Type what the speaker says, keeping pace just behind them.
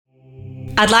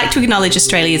I'd like to acknowledge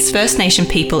Australia's First Nation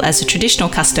people as the traditional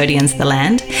custodians of the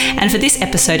land, and for this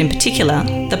episode in particular,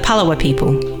 the Palawa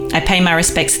people. I pay my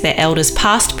respects to their elders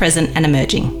past, present and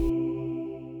emerging.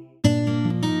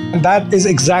 And that is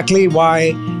exactly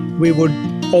why we would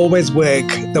always work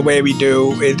the way we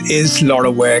do. It is a lot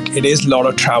of work, it is a lot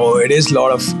of travel, it is a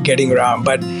lot of getting around,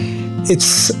 but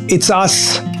it's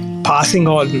us passing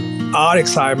on our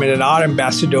excitement and our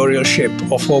ambassadorship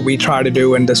of what we try to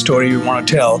do and the story we want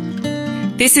to tell.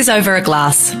 This is Over a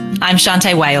Glass. I'm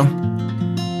Shante Whale.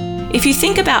 If you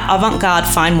think about avant-garde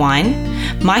fine wine,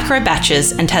 micro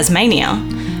batches and Tasmania,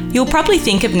 you'll probably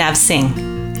think of Nav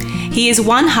Singh. He is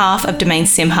one half of Domaine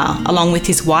Simha, along with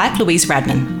his wife Louise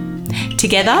Radman.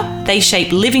 Together, they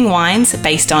shape living wines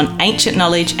based on ancient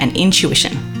knowledge and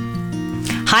intuition.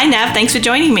 Hi Nav, thanks for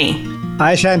joining me.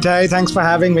 Hi Shante, thanks for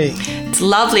having me. It's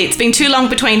lovely. It's been too long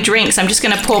between drinks. I'm just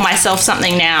going to pour myself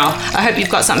something now. I hope you've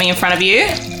got something in front of you.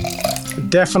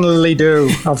 Definitely do.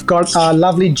 I've got our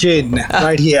lovely gin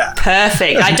right here.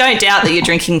 Perfect. I don't doubt that you're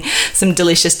drinking some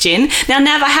delicious gin. Now,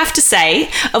 Nav, I have to say,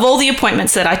 of all the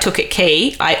appointments that I took at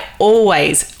Key, I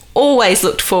always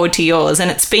looked forward to yours. And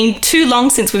it's been too long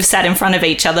since we've sat in front of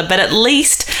each other, but at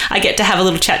least I get to have a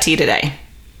little chat to you today.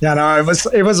 Yeah, no,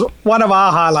 it was one of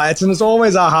our highlights, and it's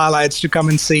always our highlights to come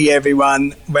and see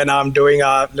everyone when I'm doing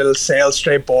our little sales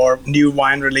trip or new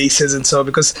wine releases, and so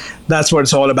because that's what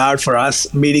it's all about for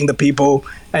us, meeting the people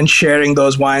and sharing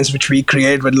those wines which we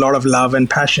create with a lot of love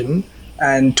and passion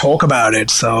and talk about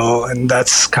it. So, and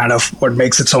that's kind of what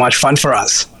makes it so much fun for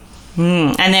us.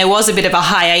 And there was a bit of a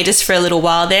hiatus for a little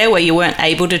while there where you weren't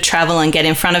able to travel and get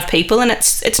in front of people, and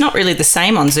it's not really the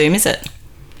same on Zoom, is it?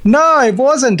 No, it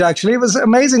wasn't actually. It was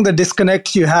amazing the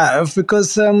disconnect you have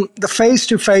because the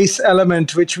face-to-face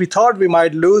element, which we thought we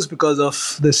might lose because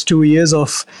of this 2 years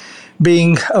of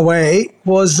being away,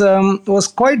 was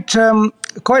quite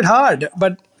hard.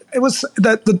 But it was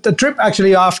the trip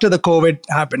actually after the COVID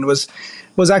happened was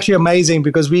actually amazing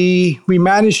because we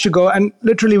managed to go and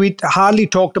literally we hardly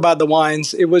talked about the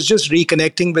wines. It was just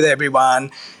reconnecting with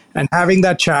everyone and having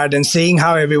that chat and seeing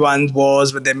how everyone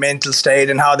was with their mental state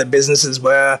and how their businesses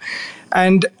were.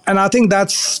 And I think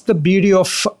that's the beauty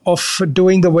of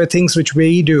doing the things which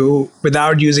we do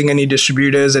without using any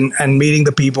distributors and meeting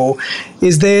the people,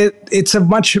 it's a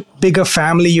much bigger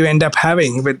family you end up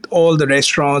having with all the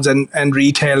restaurants and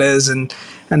retailers and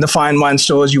the fine wine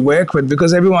stores you work with,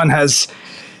 because everyone has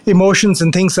emotions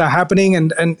and things are happening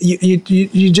and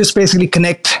you just basically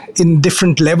connect in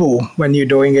different level when you're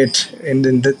doing it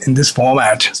in this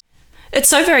format. It's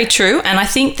so very true. And I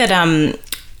think that,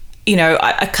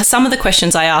 some of the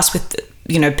questions I asked with,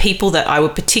 people that I were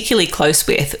particularly close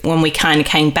with when we kind of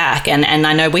came back, and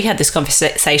I know we had this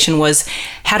conversation, was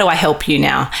how do I help you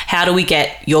now? How do we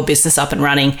get your business up and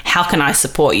running? How can I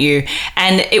support you?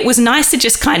 And it was nice to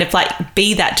just kind of like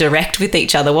be that direct with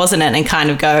each other, wasn't it? And kind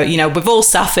of go, we've all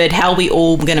suffered. How are we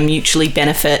all going to mutually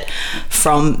benefit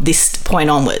from this point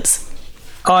onwards?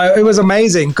 It was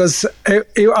amazing because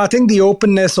I think the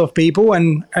openness of people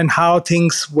and how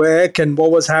things work and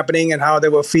what was happening and how they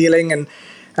were feeling and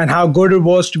how good it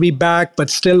was to be back, but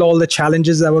still all the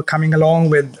challenges that were coming along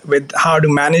with how to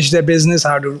manage their business,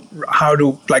 how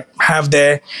to like have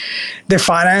their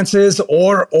finances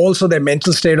or also their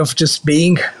mental state of just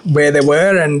being where they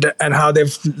were and how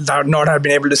they've not have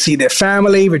been able to see their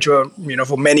family, which were,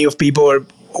 for many of people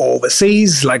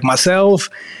overseas like myself.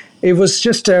 It was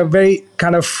just a very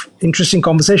kind of interesting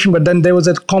conversation, but then there was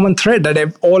a common thread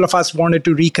that all of us wanted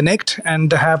to reconnect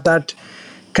and have that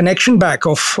connection back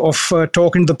of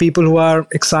talking to the people who are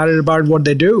excited about what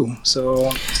they do.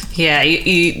 So yeah,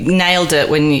 you nailed it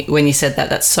when you said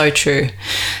that. That's so true.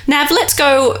 Nav, let's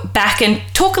go back and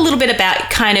talk a little bit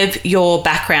about kind of your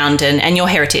background and your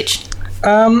heritage.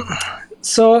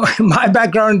 So my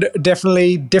background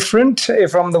definitely different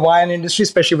from the wine industry,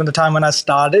 especially from the time when I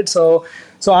started. So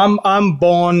I'm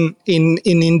born in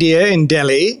India, in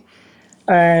Delhi.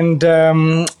 And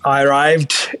I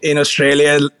arrived in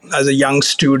Australia as a young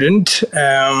student,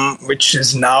 which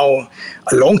is now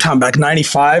a long time back,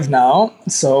 95 now.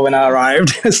 So when I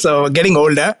arrived, so getting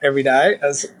older every day.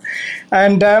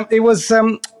 It was,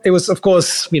 of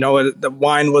course, the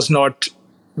wine was not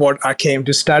what I came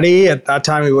to study. At that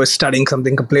time, we were studying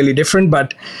something completely different.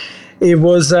 But it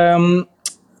was the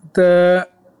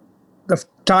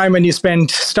time when you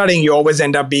spend studying, you always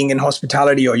end up being in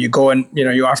hospitality, or you go and,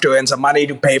 you have to earn some money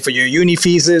to pay for your uni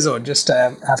fees or just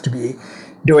have to be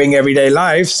doing everyday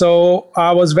life. So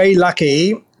I was very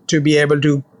lucky to be able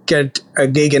to get a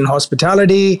gig in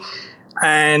hospitality.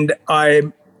 And I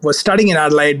was studying in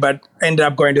Adelaide, but ended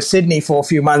up going to Sydney for a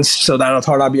few months so that I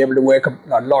thought I'd be able to work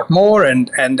a lot more and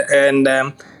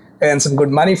earn earn some good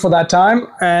money for that time.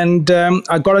 And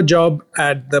I got a job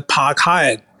at the Park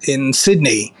Hyatt in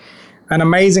Sydney, an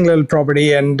amazing little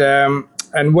property, and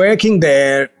working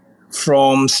there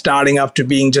from starting up to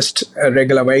being just a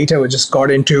regular waiter. We just got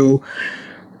into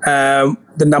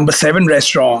the number 7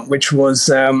 restaurant, which was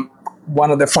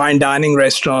one of the fine dining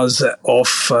restaurants of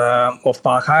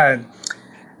Park Hyatt.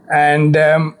 And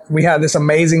we had this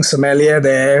amazing sommelier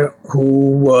there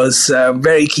who was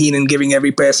very keen in giving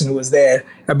every person who was there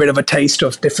a bit of a taste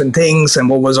of different things and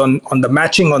what was on the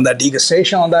matching on that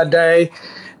degustation on that day,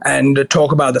 and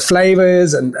talk about the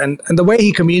flavors. And the way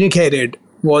he communicated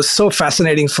was so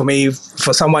fascinating for me,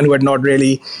 for someone who had not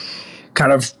really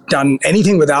kind of done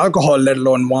anything with alcohol, let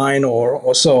alone wine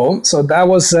or so. So that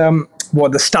was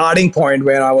the starting point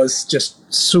where I was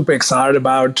just super excited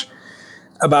about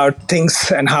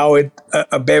things and how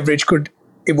a beverage could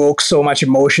evoke so much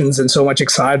emotions and so much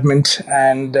excitement,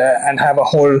 and have a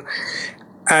whole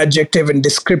adjective and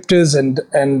descriptors and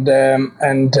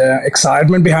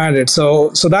excitement behind it. So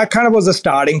that kind of was the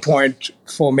starting point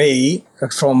for me,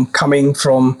 from coming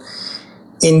from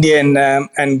Indian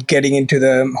and getting into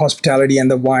the hospitality and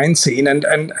the wine scene,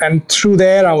 and through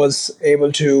there I was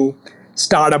able to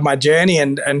start up my journey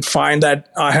and find that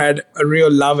I had a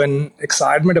real love and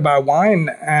excitement about wine.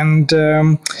 And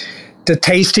the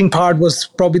tasting part was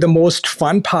probably the most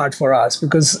fun part for us,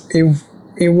 because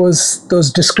it was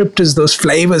those descriptors, those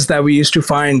flavors that we used to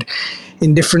find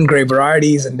in different grape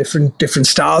varieties and different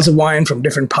styles of wine from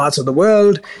different parts of the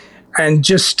world. And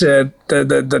just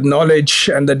the knowledge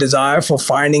and the desire for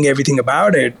finding everything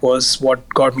about it was what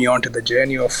got me onto the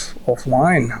journey of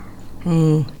wine.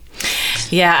 Mm.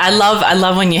 Yeah, I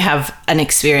love when you have an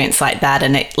experience like that,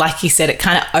 and it, like you said, it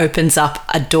kind of opens up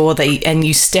a door and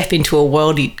you step into a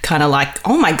world you kind of like,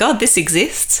 oh my God, this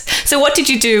exists. So what did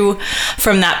you do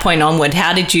from that point onward?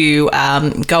 How did you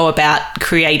go about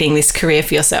creating this career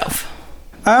for yourself?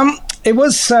 It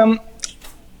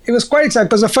was quite exciting,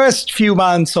 because the first few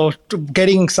months of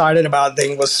getting excited about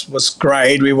things was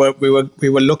great. We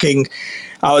were looking.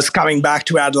 I was coming back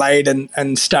to Adelaide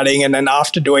and studying, and then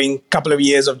after doing a couple of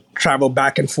years of travel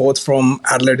back and forth from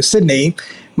Adelaide to Sydney,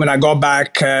 when I got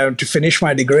back to finish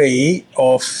my degree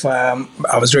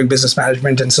I was doing business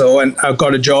management, and I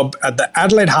got a job at the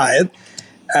Adelaide Hyatt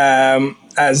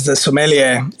as the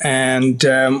sommelier, and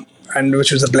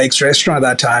which was the Blake's restaurant at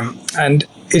that time, and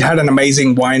it had an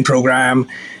amazing wine program.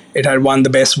 It had won the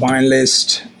best wine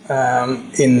list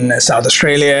in South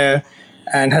Australia,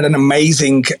 and had an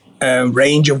amazing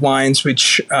range of wines,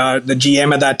 which the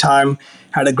GM at that time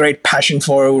had a great passion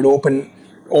for. It would open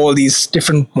all these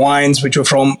different wines, which were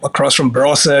from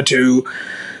Barossa to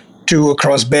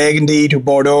across Burgundy to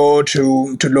Bordeaux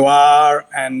to Loire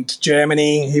and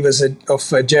Germany. He was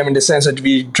of German descent, so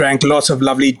we drank lots of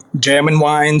lovely German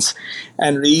wines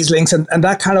and Rieslings, and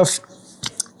that kind of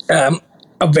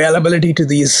availability to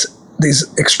these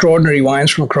extraordinary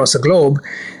wines from across the globe,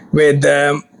 with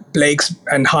Blake's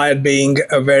and Hyatt being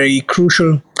a very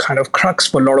crucial kind of crux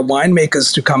for a lot of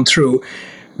winemakers to come through.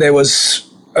 There was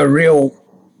a real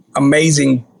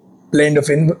amazing blend of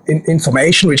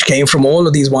information which came from all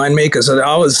of these winemakers. So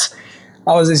I was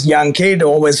this young kid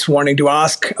always wanting to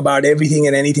ask about everything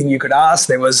and anything you could ask.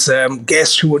 There was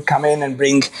guests who would come in and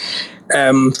bring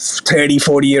 30,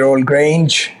 40-year-old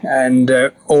Grange and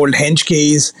old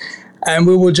Henschke's, and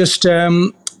we would just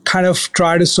kind of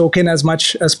try to soak in as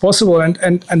much as possible. And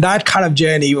that kind of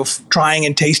journey of trying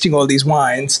and tasting all these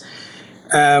wines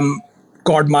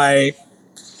got my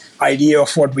idea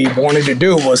of what we wanted to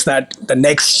do. Was that the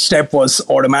next step was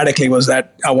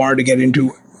that I wanted to get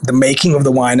into the making of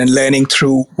the wine and learning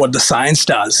through what the science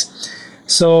does.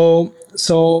 So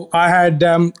I had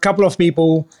a couple of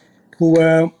people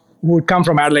who would come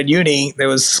from Adelaide Uni. There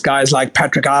was guys like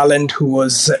Patrick Ireland,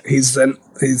 he's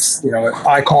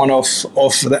icon of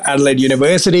the Adelaide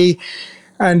University,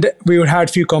 and we would have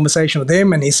a few conversations with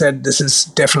him, and he said, "This is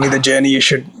definitely the journey you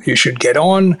should get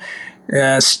on,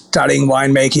 studying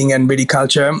winemaking and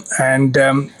viticulture." And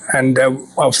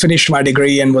I finished my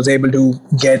degree and was able to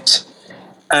get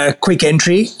a quick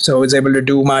entry, so I was able to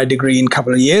do my degree in a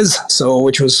couple of years. So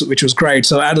which was great.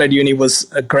 So Adelaide Uni was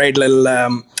a great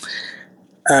little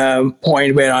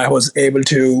point where I was able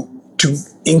to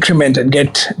increment and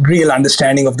get real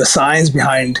understanding of the science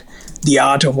behind the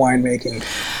art of winemaking.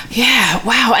 Yeah,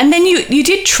 wow. And then you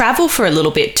did travel for a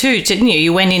little bit too, didn't you?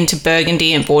 You went into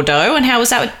Burgundy and Bordeaux, and how was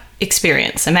that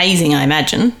experience? Amazing, I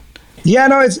imagine. Yeah,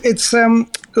 no, it's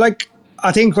like,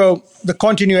 I think the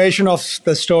continuation of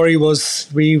the story was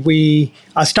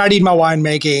I studied my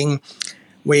winemaking.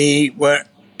 We were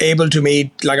able to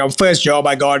meet, like, our first job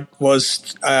I got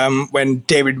was when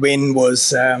David Wynn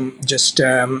was and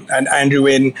Andrew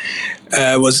Wynn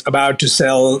was about to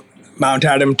sell Mount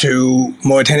Adam to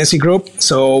Moore Tennessee Group.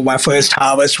 So my first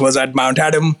harvest was at Mount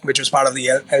Adam, which was part of the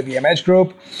LVMH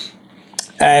group,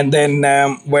 and then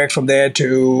worked from there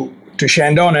to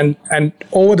Shandong. And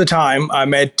over the time, I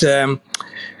met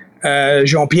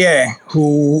Jean-Pierre,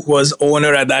 who was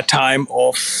owner at that time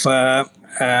of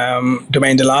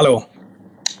Domaine Simha.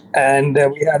 And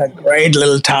we had a great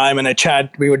little time and a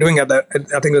chat. We were doing I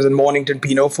think it was in Mornington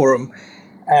Pinot Forum.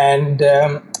 And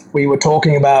we were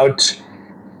talking about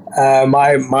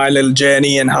my little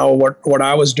journey and what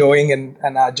I was doing.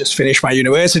 And I just finished my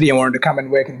university and wanted to come and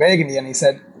work in Burgundy. And he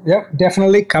said, "Yep,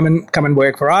 definitely come and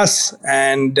work for us."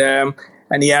 And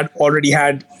he had already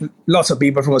had lots of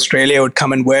people from Australia who had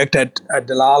come and worked at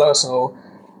Delalo. So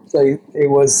it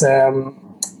was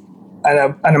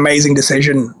an amazing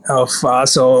decision of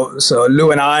so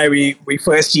Lou and I, we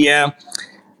first year,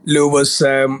 Lou was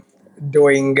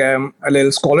doing a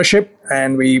little scholarship,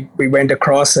 and we went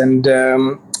across, and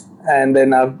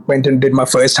then I went and did my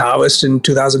first harvest in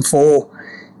 2004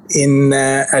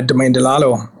 at Domaine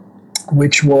Delalo,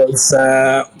 which was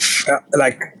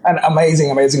like an amazing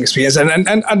experience, and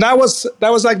that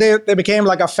was like they became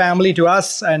like a family to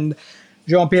us. And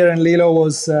Jean-Pierre and Lilo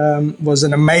was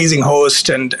an amazing host,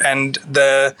 and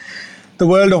the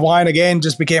world of wine again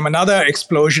just became another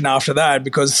explosion after that,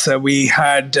 because we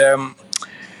had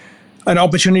an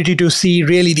opportunity to see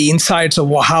really the insights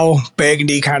of how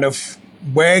Burgundy kind of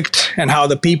worked, and how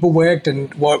the people worked,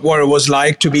 and what it was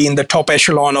like to be in the top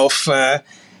echelon of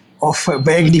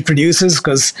Burgundy producers.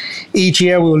 Because each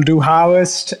year we will do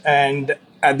harvest, and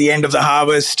at the end of the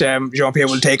harvest, Jean-Pierre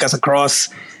will take us across,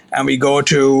 and we go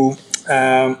to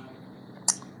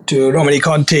Romani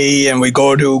Conti, and we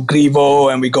go to Griveau,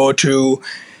 and we go to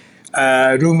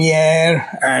Roumière,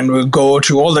 and we'll go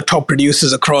to all the top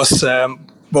producers across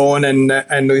Beaune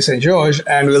and Louis Saint George,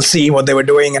 and we'll see what they were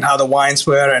doing and how the wines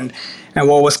were, and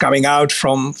what was coming out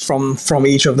from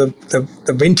each of the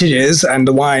vintages and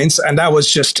the wines. And that was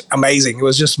just amazing. It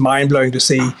was just mind blowing to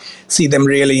see them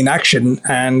really in action,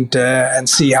 and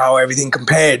see how everything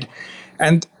compared.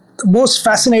 And the most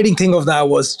fascinating thing of that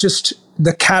was just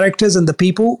the characters and the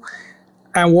people,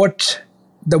 and what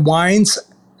the wines,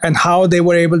 and how they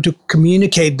were able to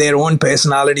communicate their own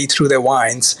personality through their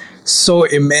wines so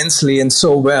immensely and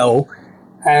so well,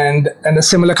 and a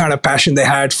similar kind of passion they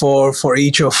had for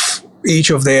each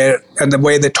of their, and the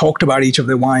way they talked about each of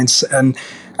their wines, and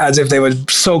as if they were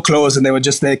so close and they were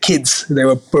just their kids they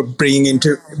were bringing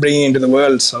into the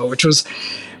world. So which was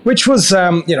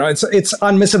it's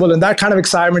unmissable, and that kind of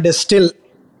excitement is still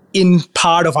in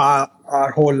part of our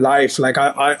whole life. Like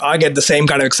I get the same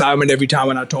kind of excitement every time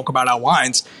when I talk about our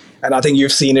wines, and I think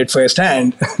you've seen it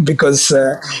firsthand because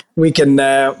we can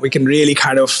really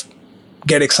kind of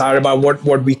get excited about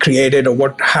what we created or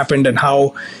what happened, and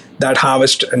how that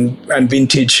harvest and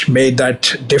vintage made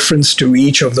that difference to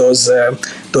each of those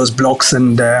blocks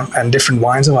and different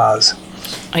wines of ours.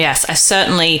 Yes, I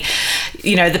certainly,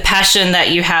 the passion that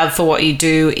you have for what you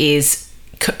do is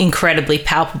incredibly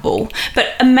palpable.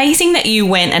 But amazing that you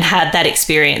went and had that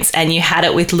experience, and you had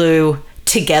it with Lou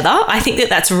together. I think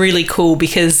that's really cool,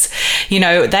 because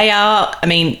they are,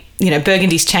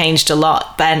 Burgundy's changed a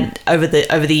lot over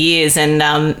the years, and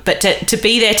but to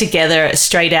be there together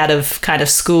straight out of kind of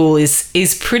school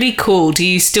is pretty cool. Do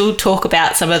you still talk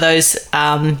about some of those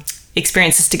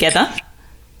experiences together?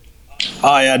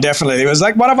 Oh yeah, definitely. It was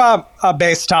like one of our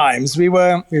best times. We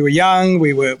were young,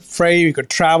 we were free, we could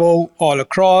travel all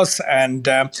across, and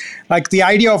like the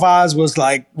idea of ours was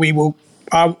like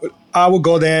I would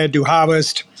go there, do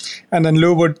harvest, and then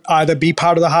Lou would either be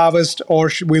part of the harvest or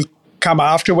we'll come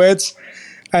afterwards,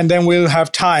 and then we'll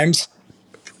have times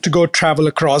to go travel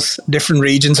across different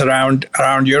regions around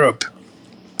Europe.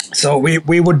 So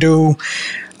we would do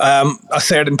a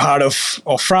certain part of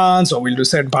France, or we'll do a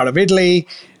certain part of Italy,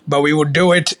 but we would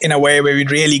do it in a way where we'd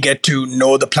really get to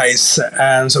know the place.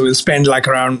 And so we'll spend like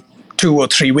around 2 or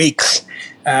 3 weeks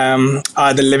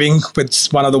either living with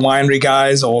one of the winery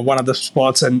guys or one of the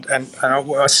spots. And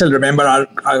I still remember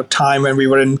our time when we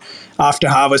were after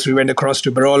harvest, we went across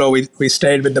to Barolo. We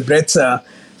stayed with the Brezza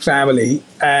family,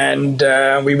 and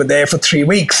we were there for 3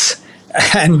 weeks.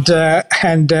 And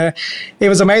it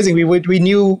was amazing. We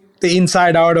knew the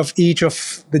inside out of each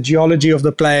of the geology of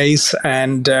the place,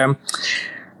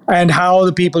 and how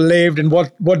the people lived, and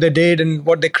what they did and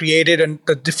what they created, and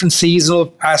the different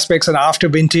seasonal aspects, and after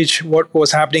vintage, what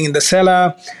was happening in the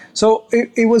cellar. So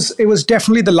it was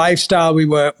definitely the lifestyle we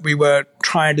were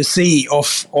trying to see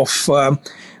of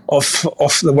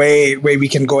of the way we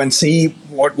can go and see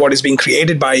what is being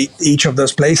created by each of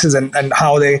those places, and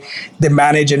how they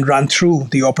manage and run through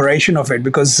the operation of it,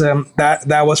 because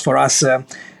that was for us a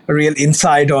real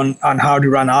insight on how to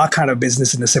run our kind of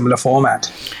business in a similar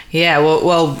format. Yeah,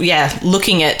 well,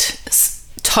 looking at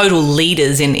total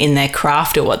leaders in their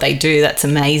craft or what they do, that's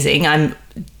amazing. I'm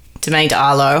Domaine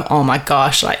d'Arlo, oh my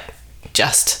gosh, like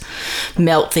just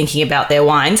melt thinking about their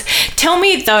wines. Tell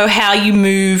me though how you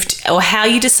moved or how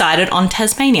you decided on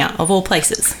Tasmania of all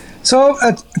places. So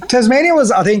Tasmania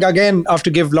was, I think, again, I have to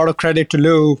give a lot of credit to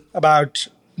Lou about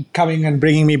coming and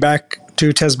bringing me back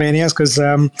to Tasmania, because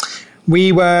I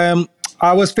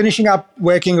was finishing up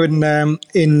working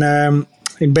in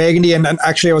Burgundy, and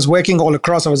actually I was working all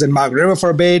across. I was in Margaret River for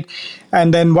a bit,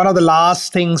 and then one of the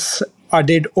last things I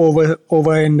did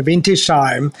over in the vintage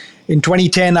time, in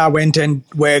 2010, I went and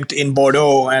worked in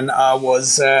Bordeaux, and I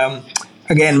was,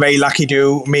 again, very lucky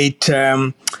to meet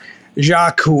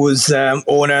Jacques, who was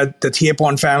owner, the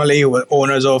Thiepon family, who were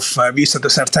owners of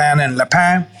Vista-de-Certain and Le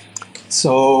Pin.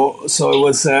 So it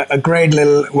was a great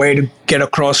little way to get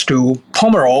across to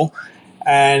Pomerol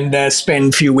and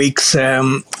spend a few weeks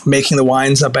making the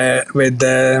wines up with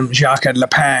Jacques at Le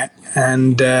Pin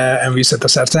and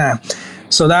Vista-de-Certain.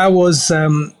 So that was,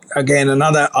 again,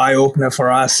 another eye-opener for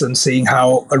us, and seeing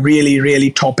how a really, really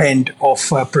top end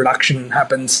of production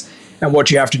happens, and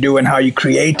what you have to do and how you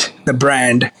create the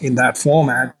brand in that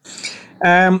format.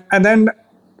 And then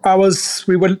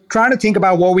we were trying to think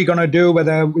about what we're going to do,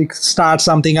 whether we could start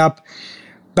something up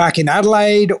back in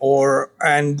Adelaide,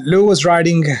 and Lou was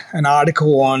writing an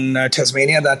article on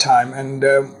Tasmania at that time, and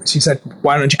she said,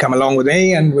 why don't you come along with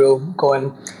me and we'll go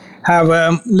and have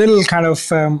a little kind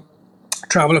of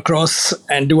travel across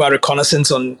and do our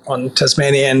reconnaissance on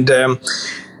Tasmania.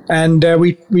 And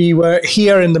we were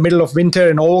here in the middle of winter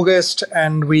in August,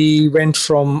 and we went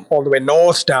from all the way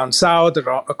north down south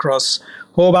across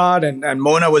Hobart, and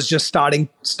Mona was just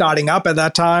starting up at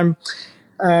that time.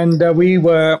 And we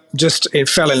were it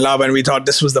fell in love, and we thought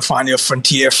this was the final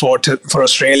frontier for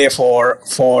Australia for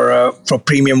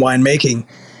premium winemaking.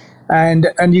 And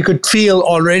you could feel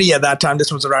already at that time,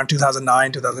 this was around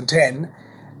 2009, 2010,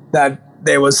 that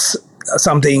there was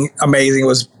something amazing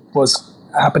was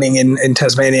happening in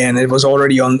Tasmania, and it was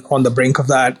already on the brink of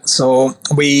that. So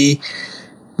we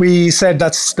said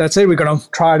that's it. We're going to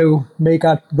try to make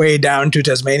our way down to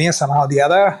Tasmania somehow or the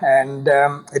other, and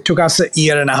it took us a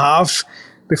year and a half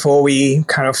before we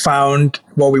kind of found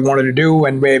what we wanted to do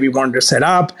and where we wanted to set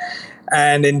up.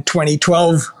 And in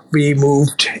 2012, we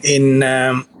moved in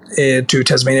to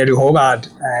Tasmania, to Hobart,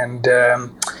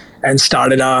 and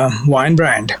started our wine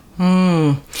brand.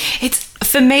 It's,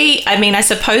 for me, I mean, I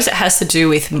suppose it has to do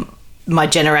with my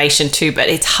generation too, but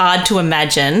it's hard to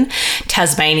imagine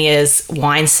Tasmania's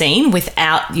wine scene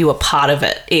without you a part of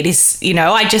it. It is,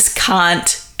 I just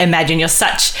can't imagine. You're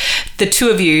the two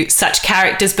of you, such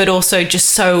characters, but also just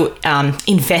so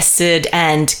invested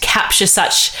and capture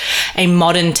such a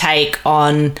modern take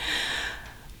on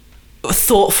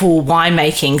thoughtful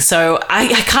winemaking. So I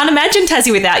can't imagine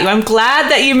Tassie without you. I'm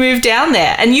glad that you moved down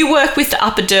there, and you work with the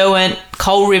Upper Derwent,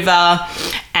 Coal River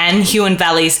and Huon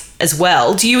Valleys as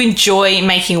well. Do you enjoy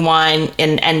making wine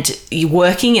and you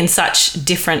working in such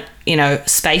different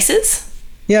spaces?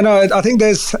 Yeah, no, I think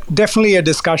there's definitely a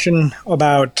discussion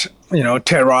about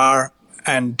terroir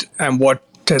and what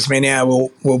Tasmania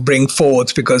will bring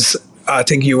forth, because I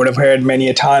think you would have heard many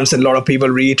a times that a lot of people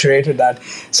reiterated that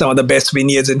some of the best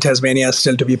vineyards in Tasmania are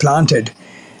still to be planted.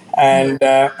 And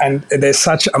there's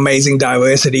such amazing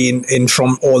diversity in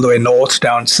from all the way north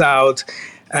down south.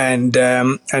 And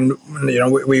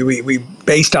we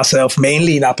based ourselves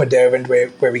mainly in Upper Derwent,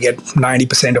 where we get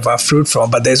 90% of our fruit from.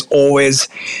 But there's always,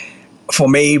 for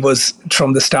me, was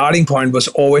from the starting point was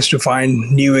always to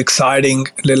find new, exciting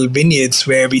little vineyards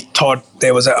where we thought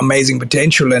there was an amazing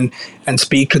potential, and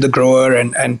speak to the grower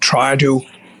and try to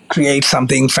create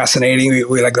something fascinating.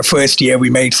 We like the first year we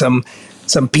made some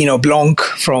Pinot Blanc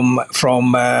from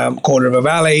Coal River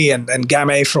Valley and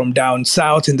Gamay from down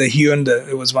south in the Huon.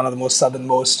 It was one of the most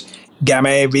southernmost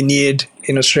Gamay vineyard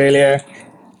in Australia,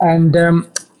 and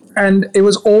it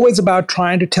was always about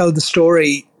trying to tell the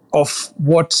story of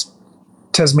what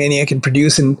Tasmania can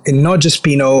produce in not just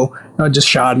Pinot, not just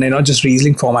Chardonnay, not just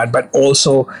Riesling format, but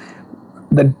also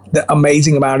the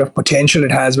amazing amount of potential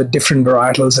it has with different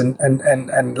varietals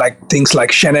and like things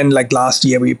like Chenin. Like last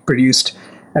year we produced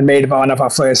and made one of our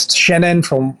first Chenin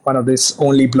from one of these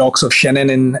only blocks of Chenin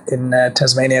in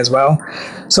Tasmania as well.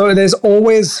 So there's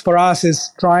always, for us,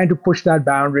 is trying to push that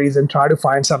boundaries and try to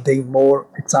find something more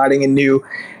exciting and new.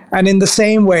 And in the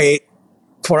same way,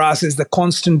 for us is the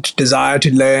constant desire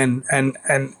to learn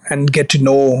and get to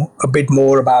know a bit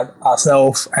more about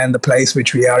ourselves and the place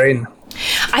which we are in.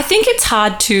 I think it's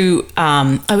hard to,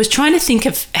 I was trying to think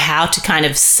of how to kind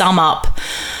of sum up,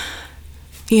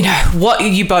 what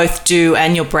you both do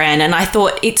and your brand. And I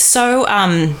thought it's so,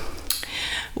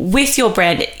 with your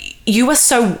brand, you are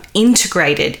so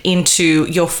integrated into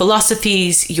your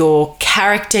philosophies, your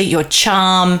character, your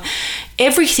charm.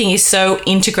 Everything is so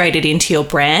integrated into your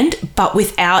brand, but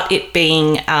without it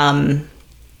being,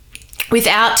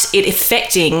 without it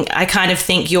affecting, I kind of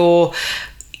think your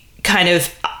kind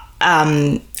of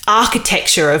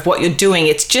architecture of what you're doing.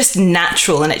 It's just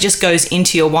natural and it just goes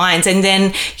into your wines. And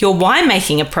then your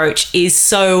winemaking approach is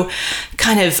so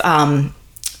kind of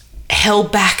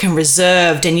held back and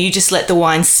reserved, and you just let the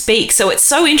wine speak. So it's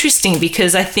so interesting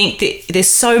because I think that there's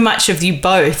so much of you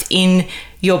both in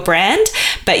your brand,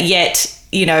 but yet,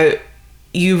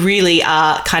 you really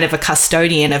are kind of a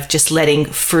custodian of just letting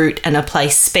fruit and a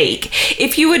place speak.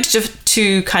 If you were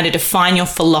to kind of define your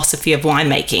philosophy of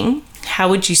winemaking, how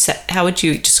would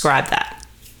you describe that?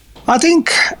 I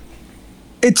think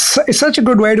it's such a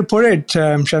good way to put it,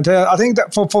 Chantal. I think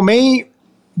that for me,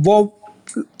 what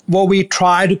we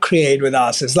try to create with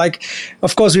us is like,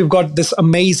 of course, we've got this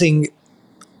amazing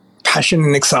passion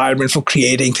and excitement for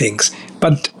creating things,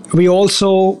 but we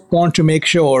also want to make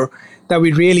sure that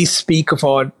we really speak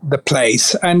about the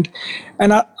place. And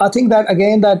I think that,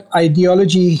 again, that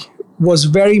ideology was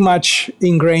very much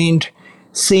ingrained,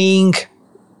 seeing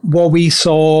what we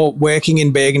saw working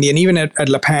in Burgundy and even at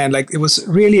Le Pen. Like, it was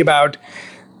really about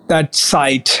that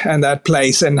site and that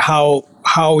place and how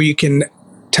you can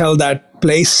tell that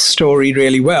place story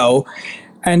really well.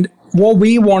 And what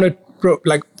we wanted,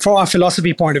 like, from our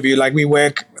philosophy point of view, like, we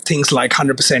work things like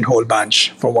 100% whole bunch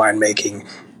for winemaking.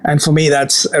 And for me,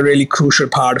 that's a really crucial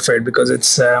part of it, because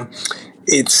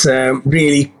it's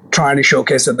really trying to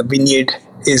showcase that the vineyard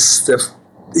is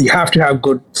you have to have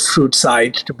good fruit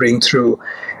side to bring through.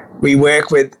 We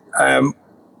work with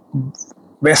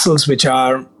vessels which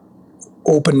are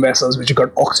open vessels, which have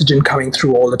got oxygen coming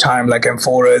through all the time, like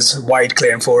amphoras, white clay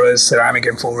amphoras, ceramic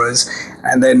amphoras,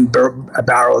 and then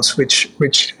barrels, which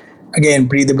again,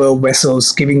 breathable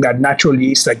vessels, giving that natural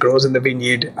yeast that grows in the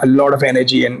vineyard a lot of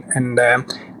energy and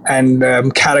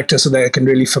character, so that it can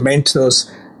really ferment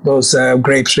those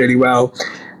grapes really well.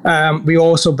 We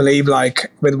also believe,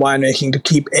 like with winemaking, to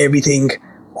keep everything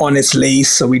on its lees,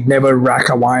 so we'd never rack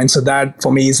a wine. So that,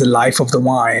 for me, is the life of the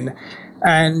wine,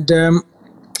 and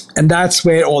that's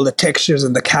where all the textures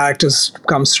and the characters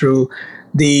comes through.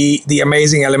 The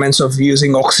amazing elements of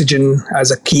using oxygen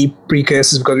as a key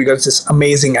precursor, because we got this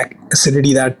amazing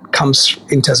acidity that comes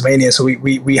in Tasmania. So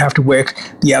we have to work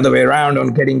the other way around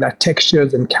on getting that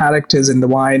textures and characters in the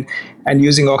wine, and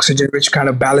using oxygen, which kind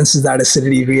of balances that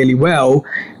acidity really well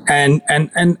and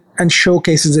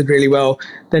showcases it really well.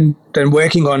 Then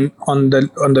working on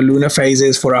the lunar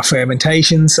phases for our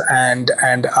fermentations and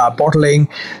our bottling.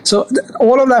 So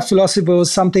all of that philosophy was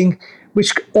something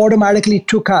which automatically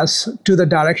took us to the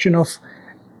direction of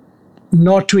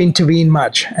not to intervene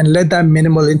much, and let that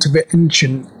minimal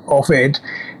intervention of it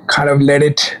kind of let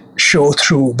it show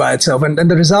through by itself. And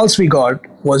the results we got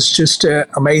was just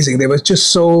amazing. They were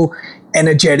just so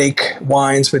energetic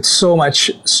wines with so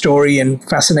much story and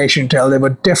fascination to tell. They were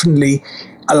definitely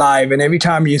alive. And every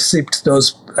time you sipped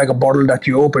those, like a bottle that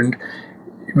you opened,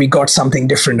 we got something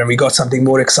different and we got something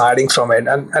more exciting from it.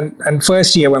 And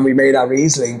first year when we made our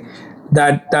Riesling,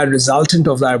 that resultant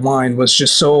of that wine was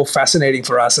just so fascinating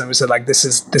for us, and we said, like, this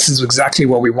is exactly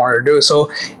what we wanted to do. So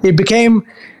it became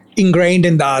ingrained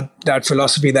in that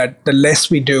philosophy that the less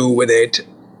we do with it,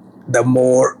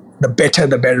 the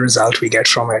better result we get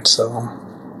from it. So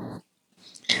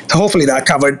hopefully that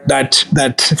covered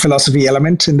that philosophy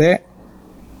element in there.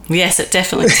 Yes, it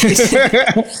definitely did.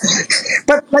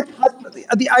 But like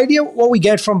the idea, what we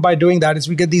get by doing that is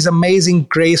we get these amazing,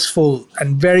 graceful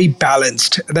and very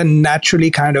balanced, then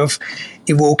naturally kind of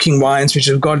evoking wines, which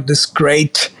have got this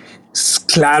great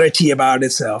clarity about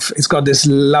itself. It's got this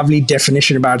lovely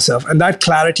definition about itself. And that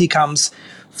clarity comes,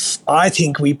 I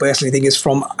think, we personally think, is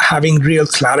from having real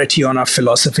clarity on our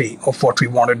philosophy of what we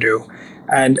want to do.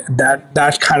 And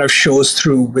that kind of shows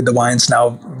through with the wines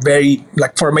now. Very,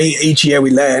 like, for me, each year we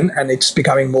learn, and it's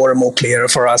becoming more and more clearer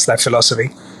for us, that philosophy.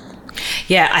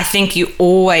 Yeah, I think you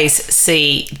always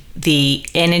see the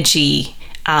energy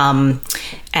and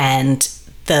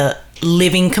the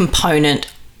living component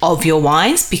of your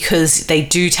wines, because they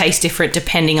do taste different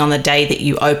depending on the day that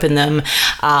you open them.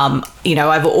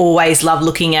 I've always loved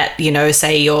looking at,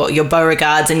 say your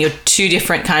Beauregards and your two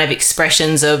different kind of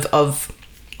expressions of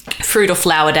fruit or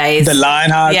flower days. The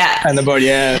Lionheart and the bird,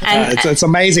 And, it's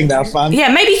amazing, that fun. Yeah,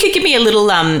 maybe you could give me a little,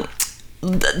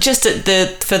 just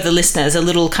for the listeners, a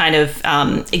little kind of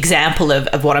example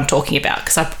of what I'm talking about,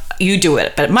 because you do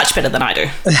it, but much better than I do.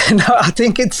 No, I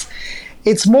think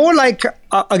it's more like,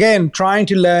 again, trying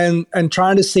to learn and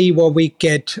trying to see what we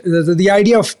get. The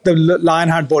idea of the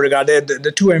Lionheart Beauregard,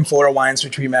 the 2 amphora wines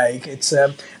which we make, it's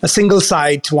a single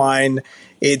site wine.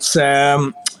 It's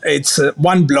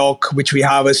one block which we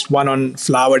harvest, one on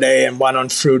flower day and one on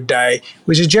fruit day,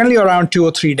 which is generally around 2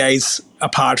 or 3 days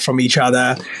apart from each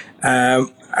other.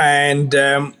 And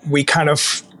we kind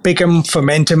of pick them,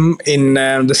 ferment them in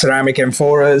the ceramic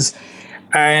amphoras,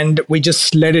 and we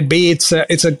just let it be. It's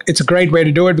a great way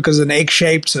to do it because it's an egg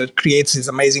shaped, so it creates this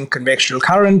amazing convectional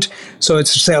current. So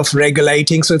it's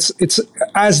self-regulating. So it's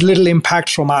as little impact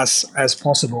from us as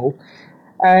possible,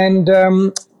 and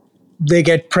they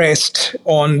get pressed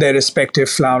on their respective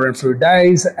flower and fruit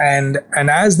days, and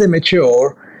as they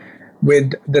mature,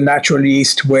 with the natural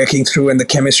yeast working through and the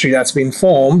chemistry that's been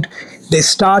formed, they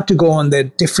start to go on their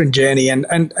different journey. And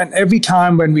every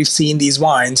time when we've seen these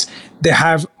wines, they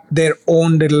have their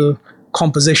own little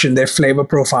composition, their flavor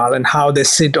profile, and how they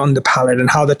sit on the palate,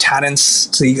 and how the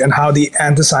tannins see, and how the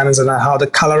anthocyanins, and how the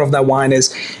color of that wine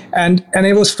is. And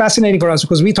it was fascinating for us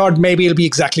because we thought maybe it'll be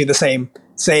exactly the same,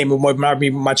 it might not be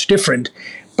much different.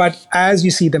 But as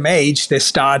you see them age, they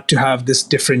start to have this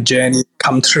different journey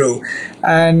come through.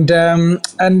 And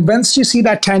once you see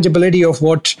that tangibility of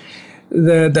what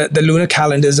the lunar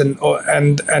calendars and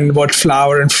what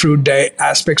flower and fruit day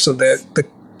aspects of the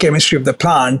chemistry of the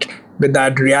plant with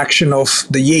that reaction of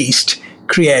the yeast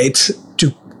creates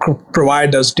to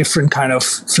provide those different kind of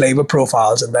flavor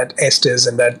profiles, and that esters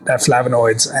and that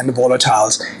flavonoids and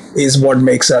volatiles is what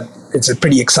makes it's a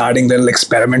pretty exciting little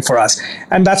experiment for us.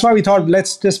 And that's why we thought,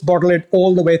 let's just bottle it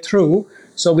all the way through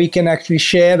so we can actually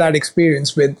share that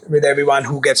experience with everyone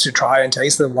who gets to try and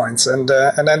taste the wines. And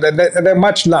they're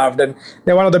much loved, and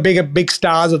they're one of the big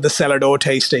stars of the cellar door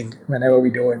tasting whenever we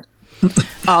do it.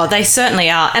 Oh, they certainly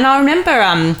are. And I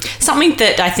remember something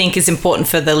that I think is important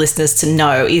for the listeners to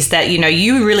know is that,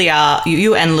 you really are,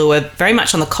 you and Lou are very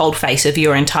much on the cold face of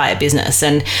your entire business.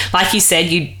 And like you said,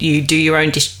 you do your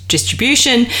own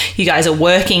distribution. You guys are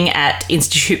working at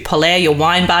Institut Polaire, your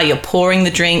wine bar, you're pouring the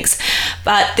drinks.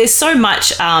 But there's so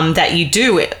much that you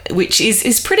do, which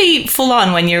is pretty full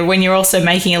on when you're also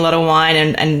making a lot of wine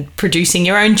and producing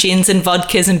your own gins and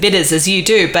vodkas and bitters as you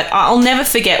do. But I'll never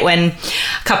forget when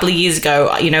a couple of years ago,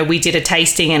 we did a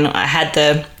tasting and I had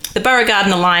the Beauregard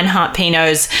and the Lionheart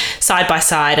Pinots side by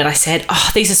side, and I said,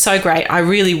 oh, these are so great. I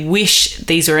really wish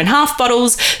these were in half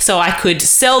bottles so I could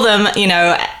sell them,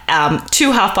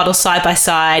 2 half bottles side by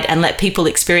side and let people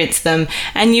experience them.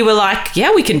 And you were like,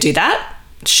 yeah, we can do that.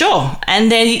 Sure.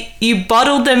 And then you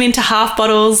bottled them into half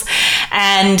bottles,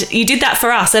 and you did that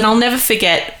for us. And I'll never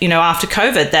forget, after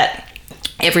COVID, that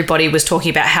everybody was talking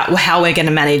about how we're going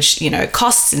to manage,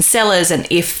 costs in cellars, and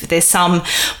if there's some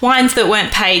wines that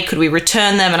weren't paid, could we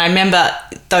return them? And I remember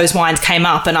those wines came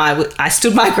up, and I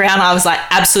stood my ground. I was like,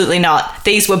 absolutely not.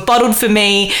 These were bottled for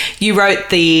me. You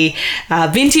wrote the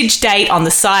vintage date on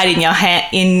the side in your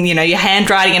your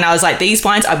handwriting, and I was like, these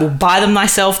wines, I will buy them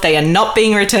myself. They are not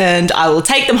being returned. I will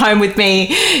take them home with me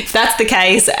if that's the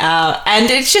case. And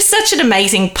it's just such an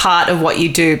amazing part of what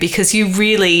you do, because you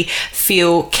really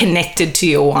feel connected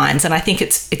to your wines, and I think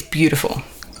it's beautiful.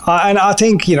 And I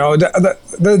think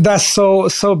that's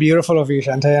so beautiful of you,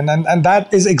 Shantae, and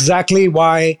that is exactly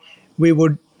why we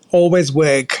would always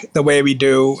work the way we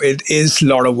do. It is a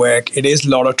lot of work, it is a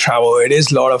lot of travel, it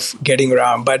is a lot of getting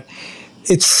around, but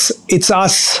it's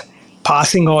us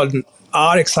passing on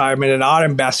our excitement and our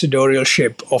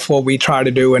ambassadorship of what we try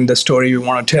to do and the story we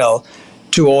want to tell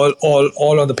to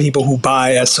all of the people who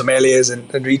buy as sommeliers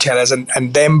and retailers,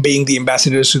 and them being the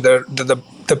ambassadors to the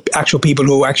actual people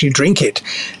who actually drink it.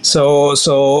 So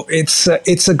it's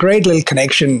a great little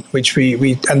connection which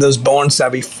we and those bonds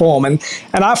that we form, and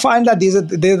I find that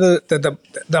they're the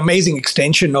amazing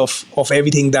extension of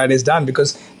everything that is done,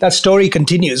 because that story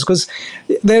continues. Because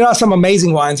there are some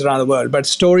amazing wines around the world, but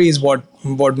story is what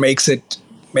makes it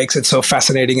so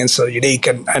fascinating and so unique,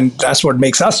 and that's what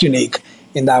makes us unique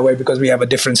in that way, because we have a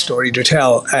different story to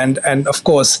tell, and of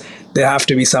course there have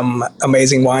to be some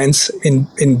amazing wines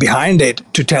in behind it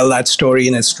to tell that story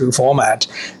in its true format.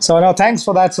 So no, thanks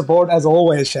for that support as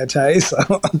always, Shantae.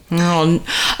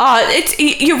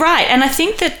 You're right, and I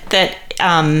think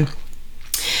that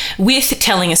with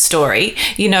telling a story,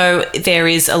 there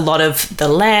is a lot of the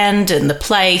land and the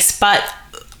place, but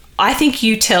I think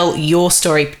you tell your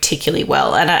story particularly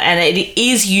well, and it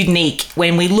is unique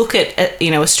when we look at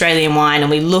Australian wine and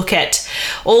we look at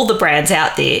all the brands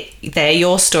out there.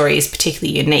 Your story is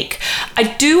particularly unique. I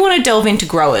do want to delve into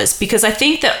growers, because I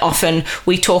think that often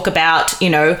we talk about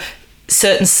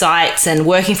certain sites and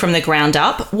working from the ground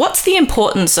up. What's the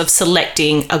importance of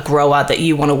selecting a grower that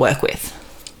you want to work with?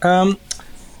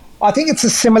 I think it's a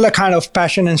similar kind of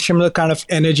passion and similar kind of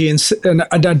energy in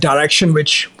a direction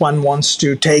which one wants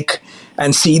to take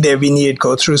and see their vineyard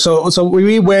go through. So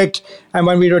we worked, and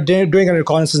when we were doing a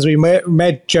reconnaissance, we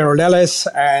met Gerald Ellis,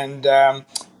 and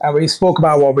we spoke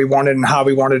about what we wanted and how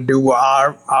we wanted to do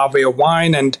our way of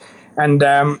wine, and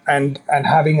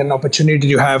having an opportunity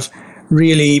to have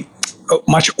really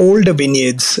much older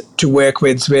vineyards to work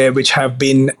with, which have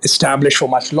been established for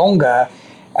much longer.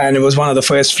 And it was one of the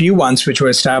first few ones which were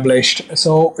established.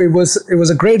 So it was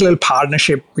a great little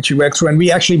partnership which we worked through. And we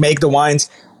actually make the wines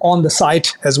on the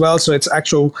site as well. So it's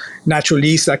actual natural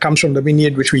yeast that comes from the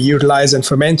vineyard, which we utilize and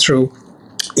ferment through.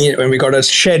 And we got a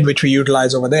shed which we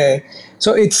utilize over there.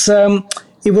 So it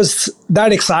was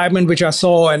that excitement which I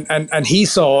saw and he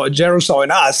saw, Gerald saw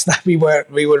in us, that we were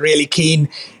really keen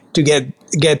to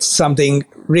get something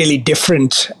really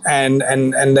different and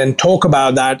then talk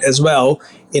about that as well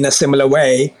in a similar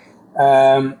way.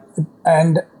 And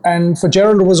for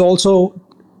Gerald, it was also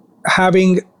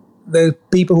having the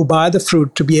people who buy the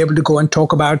fruit to be able to go and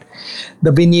talk about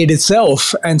the vineyard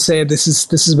itself and say this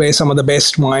is where some of the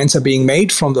best wines are being made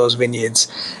from those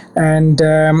vineyards. And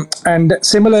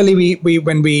similarly,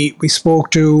 when we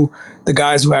spoke to the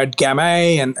guys who had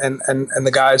Gamay and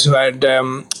the guys who had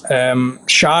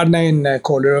Chardonnay in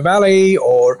Cordero Valley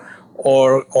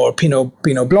or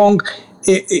Pinot Blanc,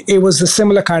 it was a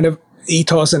similar kind of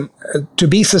ethos, and to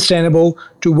be sustainable,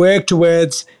 to work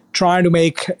towards trying to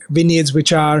make vineyards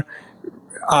which are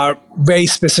very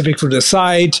specific for the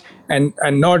site and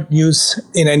not use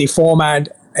in any format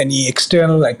any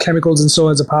external like chemicals and so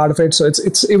on as a part of it. So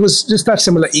it was just that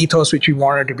similar ethos which we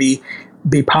wanted to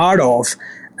be part of.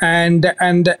 And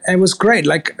it was great.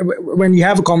 Like when you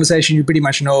have a conversation, you pretty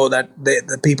much know that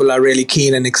the people are really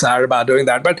keen and excited about doing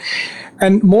that.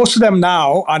 And most of them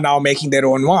now are making their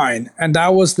own wine. And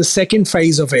that was the second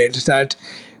phase of it, that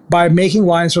by making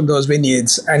wines from those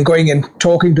vineyards and going and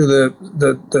talking to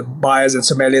the buyers and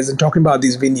sommeliers and talking about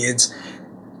these vineyards,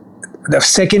 the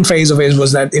second phase of it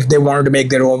was that if they wanted to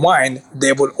make their own wine,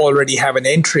 they would already have an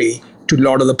entry to a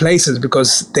lot of the places,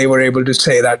 because they were able to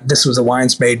say that this was the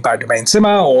wines made by Domaine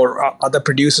Simha or other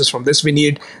producers from this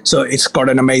vineyard. So it's got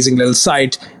an amazing little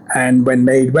site, and when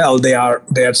made well, they are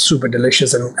super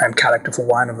delicious and characterful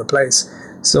wine of the place.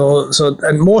 So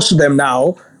and most of them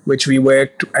now, which we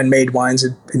worked and made wines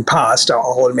in past, are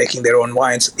all making their own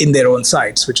wines in their own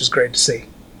sites, which is great to see.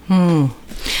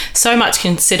 So much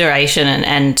consideration,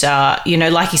 and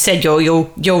like you said,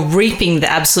 you're reaping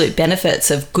the absolute benefits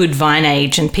of good vine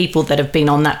age and people that have been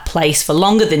on that place for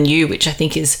longer than you, which I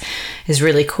think is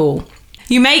really cool.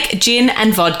 You make gin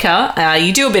and vodka.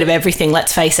 You do a bit of everything,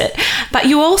 let's face it. But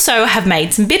you also have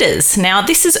made some bitters. Now,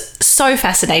 this is so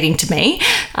fascinating to me.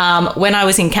 When I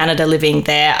was in Canada living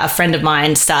there, a friend of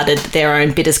mine started their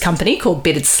own bitters company called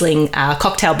Bittered Sling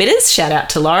Cocktail Bitters. Shout out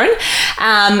to Lauren.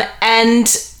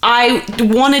 And I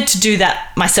wanted to do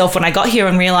that myself when I got here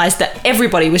and realized that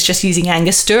everybody was just using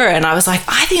Angostura, and I was like,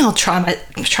 I think I'll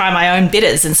try my own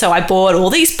bitters. And so I bought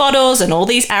all these bottles and all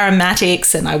these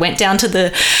aromatics, and I went down to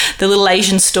the little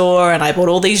Asian store and I bought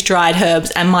all these dried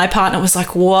herbs, and my partner was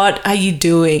like, what are you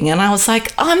doing? And I was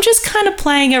like, I'm just kind of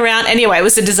playing around. Anyway, it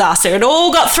was a disaster. It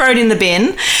all got thrown in the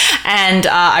bin, and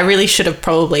I really should have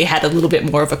probably had a little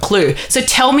bit more of a clue. So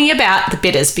tell me about the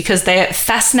bitters, because they're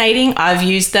fascinating. I've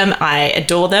used them. I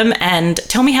adore them, and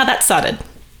tell me how that started.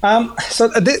 So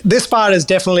this part is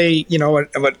definitely,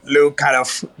 what Luke kind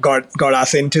of got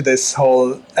us into, this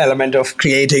whole element of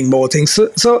creating more things.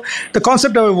 So the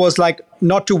concept of it was like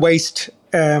not to waste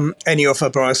any of our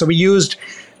products. So we used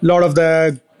a lot of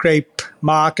the grape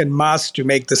marc and must to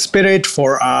make the spirit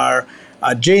for our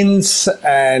gins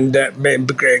and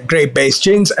grape-based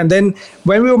gins. And then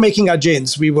when we were making our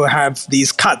gins, we will have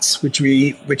these cuts, which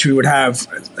we would have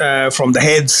from the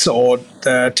heads or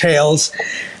the tails.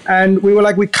 And we were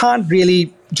like, we can't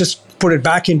really just put it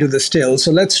back into the still.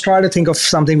 So let's try to think of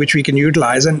something which we can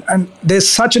utilize. And there's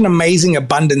such an amazing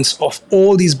abundance of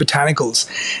all these botanicals,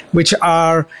 which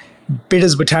are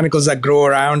bitters botanicals that grow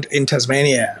around in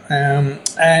Tasmania.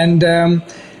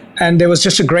 And there was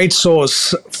just a great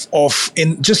source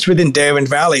just within Derwent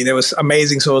Valley. There was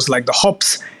amazing source, like the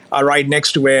hops are right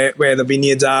next to where the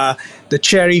vineyards are. The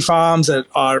cherry farms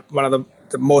are one of the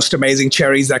the most amazing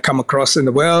cherries that come across in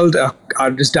the world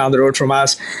are just down the road from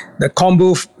us. The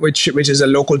kombu, which is a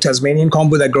local Tasmanian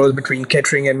kombu that grows between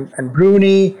Kettering and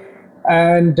Bruni.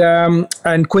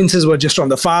 And quinces were just on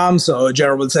the farm. So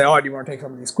Gerald would say, "Oh, do you want to take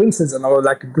some of these quinces?" And I was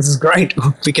like, "This is great.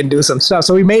 We can do some stuff."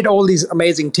 So we made all these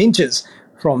amazing tinctures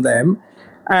from them,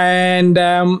 and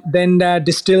then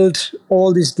distilled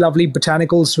all these lovely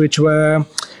botanicals, which were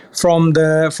from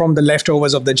the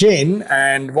leftovers of the gin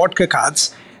and vodka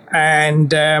cuts,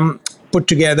 and put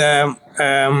together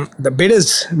the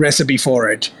bitters recipe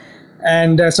for it.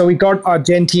 And so we got our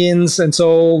gentians, and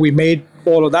so we made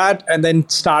all of that, and then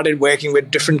started working with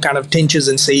different kind of tinctures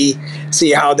and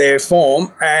see how they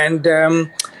form. And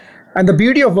the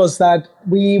beauty of was that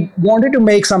we wanted to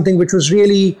make something which was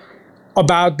really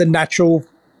about the natural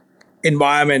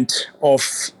environment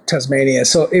of Tasmania.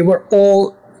 So it were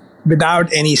all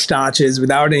without any starches,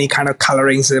 without any kind of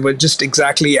colorings. They were just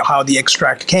exactly how the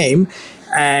extract came.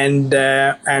 And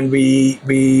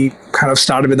we kind of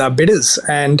started with our bitters,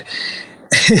 and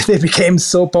they became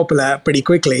so popular pretty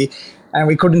quickly, and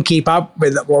we couldn't keep up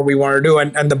with what we wanted to do.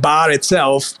 And the bar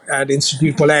itself at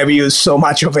Institut Polaire, we used so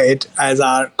much of it as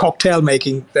our cocktail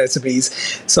making recipes.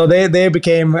 So they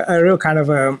became a real kind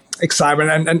of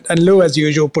excitement. And Lou, as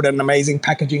usual, put an amazing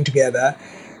packaging together.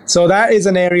 So that is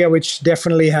an area which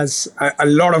definitely has a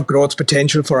lot of growth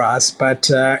potential for us. But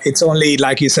it's only,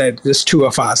 like you said, just two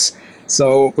of us.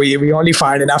 So we only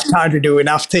find enough time to do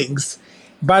enough things.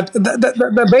 But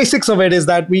the basics of it is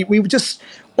that we just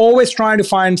always trying to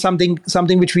find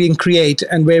something which we can create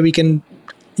and where we can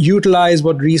utilize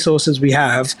what resources we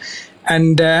have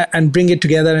and bring it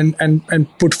together and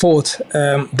put forth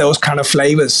those kind of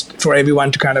flavors for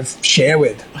everyone to kind of share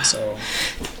with. So.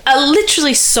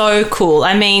 Literally so cool.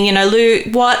 I mean, you know, Lou,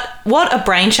 what a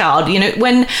brainchild. You know,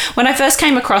 when I first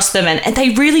came across them, and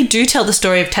they really do tell the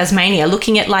story of Tasmania,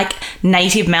 looking at like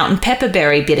native mountain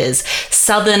pepperberry bitters,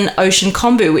 southern ocean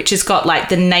kombu, which has got like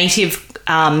the native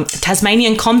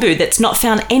Tasmanian kombu that's not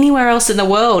found anywhere else in the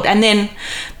world, and then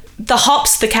the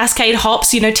hops, the Cascade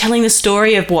hops, you know, telling the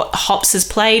story of what hops has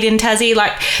played in Tassie.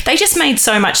 Like, they just made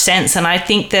so much sense. And I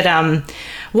think that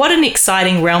what an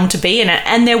exciting realm to be in.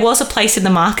 And there was a place in the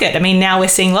market. I mean, now we're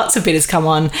seeing lots of bitters come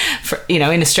on, you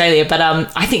know, in Australia. But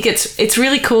I think it's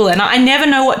really cool. And I never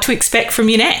know what to expect from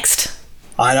you next.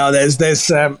 I know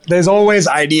there's always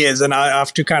ideas, and I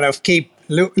have to kind of keep.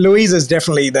 Louise is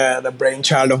definitely the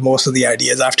brainchild of most of the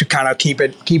ideas. I have to kind of keep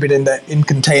it in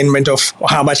containment of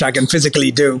how much I can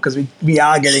physically do, because we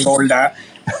are getting older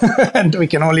and we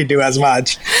can only do as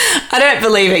much. I don't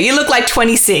believe it. You look like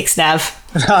 26, Nav.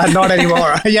 Not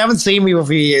anymore. You haven't seen me for a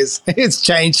few years. It's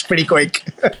changed pretty quick.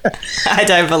 I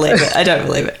don't believe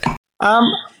it.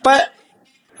 But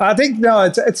I think no.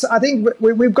 I think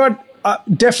we've got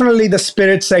definitely the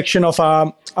spirit section of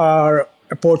our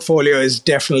portfolio is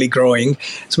definitely growing.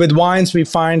 So with wines, we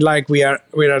find like we're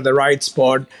at the right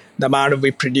spot. The amount of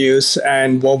we produce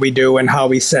and what we do and how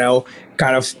we sell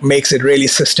kind of makes it really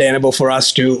sustainable for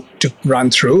us to run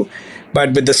through.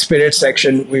 But with the spirit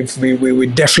section, we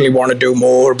definitely want to do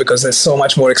more, because there's so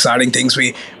much more exciting things.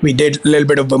 We did a little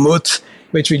bit of vermouth,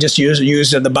 which we just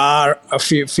used at the bar a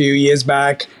few years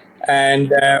back.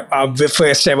 And our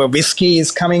first ever whiskey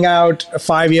is coming out, a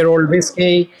 5-year-old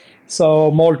whiskey.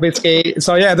 So malt whiskey.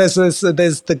 So yeah, there's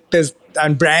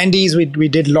and brandies. We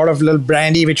did a lot of little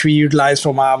brandy which we utilized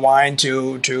from our wine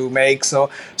to make. So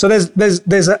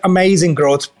there's an amazing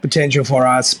growth potential for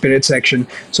our spirit section.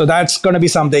 So that's going to be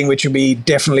something which we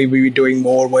be doing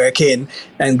more work in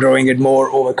and growing it more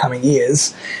over coming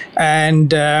years.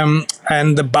 And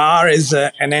the bar is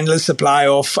an endless supply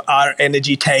of our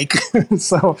energy take.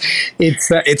 So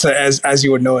it's as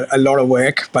you would know, a lot of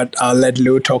work. But I'll let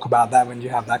Lou talk about that when you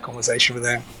have that conversation with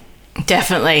her.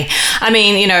 Definitely. I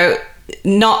mean, you know,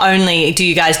 not only do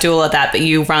you guys do all of that, but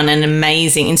you run an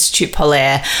amazing Institut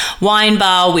Polaire wine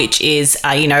bar, which is,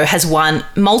 has won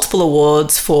multiple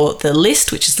awards for the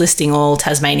list, which is listing all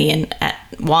Tasmanian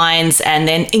wines, and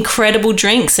then incredible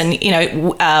drinks and,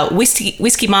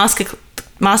 whiskey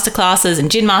master classes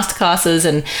and gin master classes,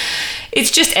 and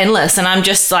it's just endless. And I'm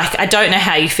just like, I don't know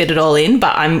how you fit it all in,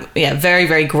 but I'm very,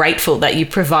 very grateful that you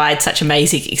provide such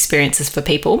amazing experiences for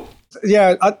people.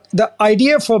 Yeah, the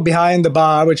idea for behind the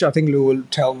bar, which I think Lou will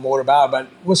tell more about, but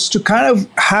was to kind of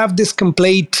have this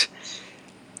complete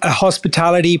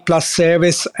hospitality plus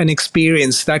service and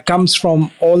experience that comes from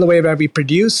all the way where we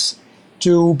produce,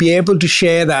 to be able to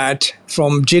share that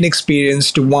from gin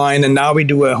experience to wine. And now we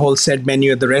do a whole set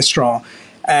menu at the restaurant.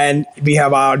 And we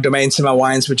have our Domaine Simha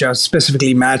wines, which are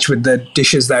specifically matched with the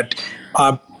dishes that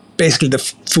are basically the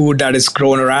food that is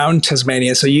grown around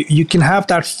Tasmania. So you can have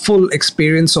that full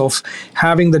experience of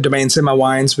having the Domaine Simha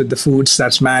wines with the foods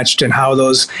that's matched and how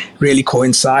those really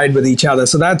coincide with each other.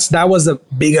 So that was the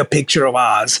bigger picture of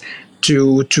ours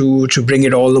to bring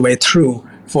it all the way through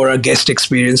for a guest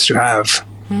experience to have.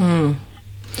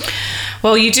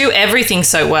 Well, you do everything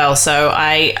so well. So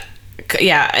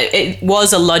it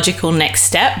was a logical next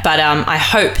step, but I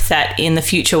hope that in the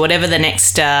future, whatever the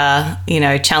next,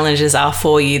 challenges are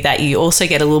for you, that you also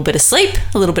get a little bit of sleep,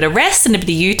 a little bit of rest and a bit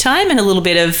of you time and a little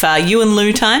bit of you and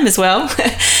Lou time as well.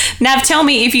 Nav, tell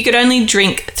me, if you could only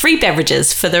drink 3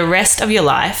 beverages for the rest of your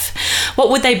life, what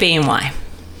would they be and why?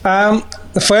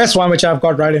 The first one, which I've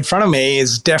got right in front of me,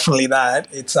 is definitely that.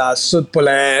 It's a Sud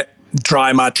Poulet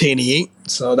dry martini.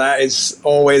 So that is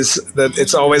always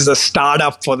the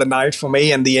startup for the night for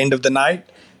me and the end of the night.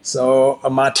 So a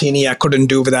martini I couldn't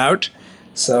do without.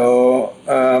 So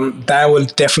that will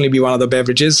definitely be one of the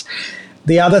beverages.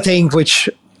 The other thing which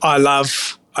I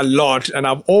love a lot, and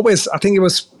I think it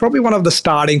was probably one of the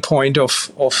starting point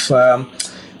of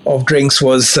drinks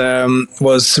was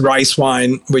rice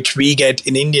wine, which we get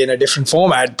in India in a different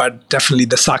format, but definitely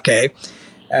the sake.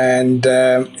 And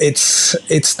it's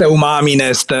the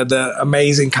umaminess, the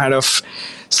amazing kind of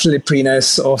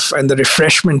slipperiness and the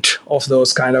refreshment of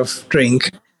those kind of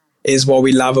drink is what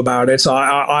we love about it. So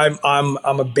I'm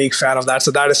a big fan of that.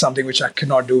 So that is something which I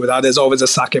cannot do without. There's always a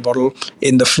sake bottle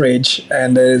in the fridge,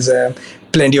 and there's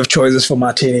plenty of choices for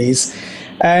martinis.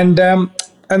 And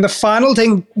the final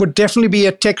thing would definitely be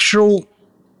a textural.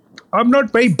 I'm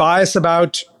not very biased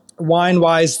about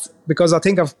wine-wise, because I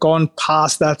think I've gone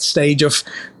past that stage of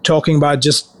talking about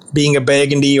just being a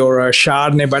Burgundy or a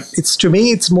Chardonnay. But to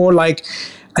me, it's more like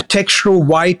a textural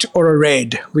white or a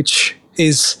red, which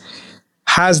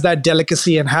has that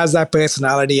delicacy and has that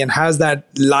personality and has that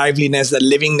liveliness, that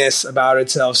livingness about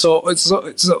itself. So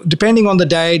depending on the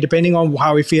day, depending on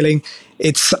how we're feeling,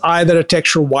 it's either a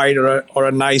textural white or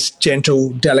a nice,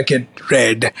 gentle, delicate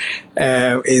red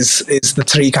is the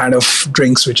 3 kind of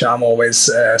drinks which I'm always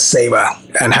savor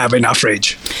and have in our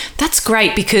fridge. That's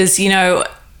great, because,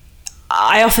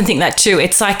 I often think that too.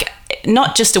 It's like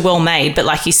not just a well-made, but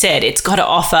like you said, it's got to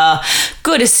offer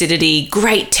good acidity,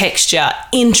 great texture,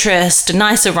 interest,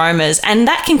 nice aromas, and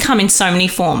that can come in so many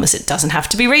forms. It doesn't have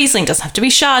to be Riesling, doesn't have to be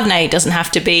Chardonnay, doesn't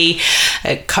have to be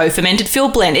a co-fermented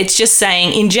field blend. It's just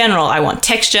saying, in general, I want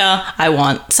texture, I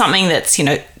want something that's,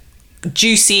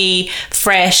 juicy,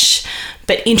 fresh,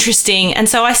 but interesting. And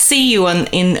so I see you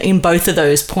in both of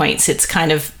those points. It's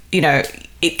kind of,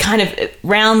 it kind of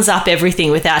rounds up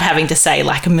everything without having to say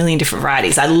like a million different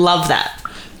varieties. I love that.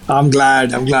 I'm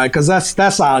glad, because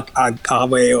that's our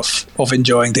way of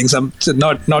enjoying things. I'm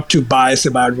not too biased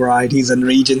about varieties and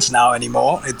regions now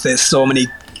anymore. There's so many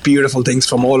beautiful things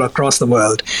from all across the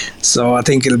world. So I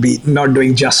think it'll be not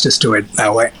doing justice to it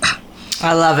that way.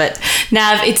 I love it.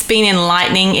 Nav, it's been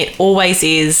enlightening. It always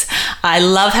is. I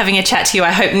love having a chat to you.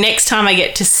 I hope next time I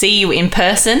get to see you in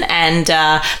person, and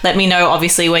let me know,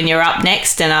 obviously, when you're up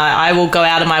next, and I will go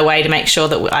out of my way to make sure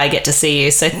that I get to see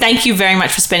you. So thank you very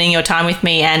much for spending your time with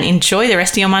me, and enjoy the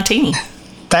rest of your martini.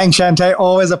 Thanks, Shante.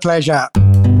 Always a pleasure.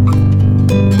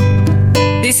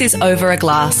 This is Over a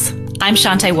Glass. I'm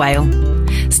Shante Wale.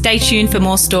 Stay tuned for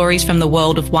more stories from the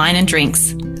world of wine and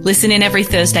drinks. Listen in every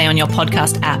Thursday on your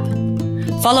podcast app.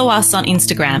 Follow us on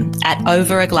Instagram at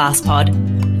overaglasspod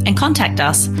and contact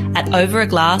us at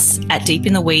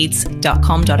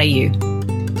overaglass@deepintheweeds.com.au.